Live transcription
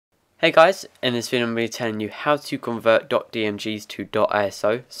Hey guys, in this video I'm going to be telling you how to convert .dmgs to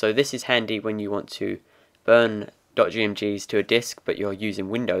 .iso. So this is handy when you want to burn .dmgs to a disk but you're using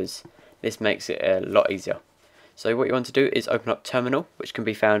Windows. This makes it a lot easier. So what you want to do is open up Terminal, which can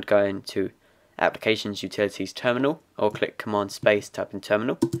be found going to Applications, Utilities, Terminal, or click Command Space, type in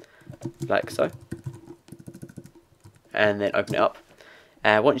Terminal, like so, and then open it up.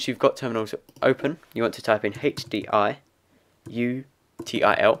 Once you've got Terminal open, you want to type in hdiutil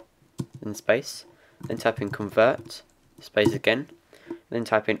in space, then type in convert, space again, then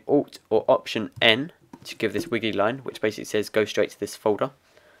type in Alt or Option N to give this wiggly line, which basically says go straight to this folder.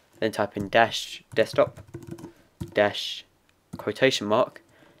 Then type in dash desktop, dash quotation mark.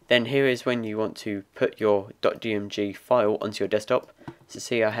 Then here is when you want to put your .dmg file onto your desktop. So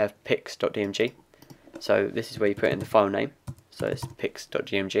see, I have pics.dmg. So this is where you put in the file name. So it's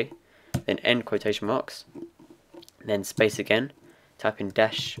pics.dmg. Then end quotation marks. Then space again. Type in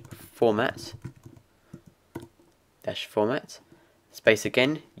dash format, space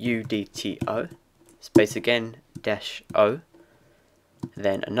again, UDTO, space again, dash O,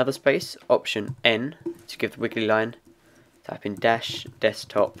 then another space, option N to give the wiggly line, type in dash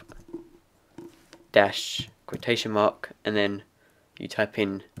desktop, dash quotation mark, and then you type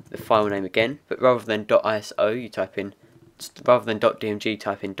in the file name again, but rather than .iso, you type in, rather than .dmg,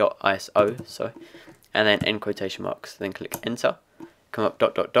 type in .iso, sorry, and then end quotation marks, then click enter. Come up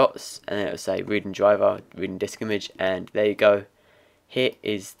dots, and then it will say reading driver, reading disk image, and there you go. Here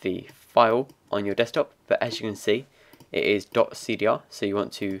is the file on your desktop, but as you can see, it is .cdr, so you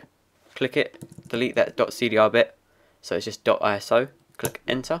want to click it, delete that .cdr bit, so it's just .iso, click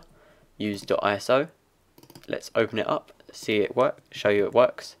enter, use .iso, let's open it up, see it work, show you it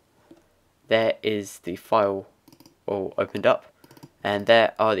works. There is the file all opened up, and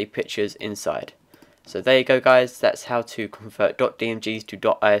there are the pictures inside. So there you go guys, that's how to convert .dmgs to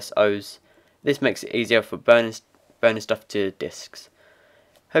 .isos. This makes it easier for burning stuff to disks.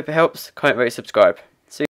 Hope it helps, comment, rate, subscribe.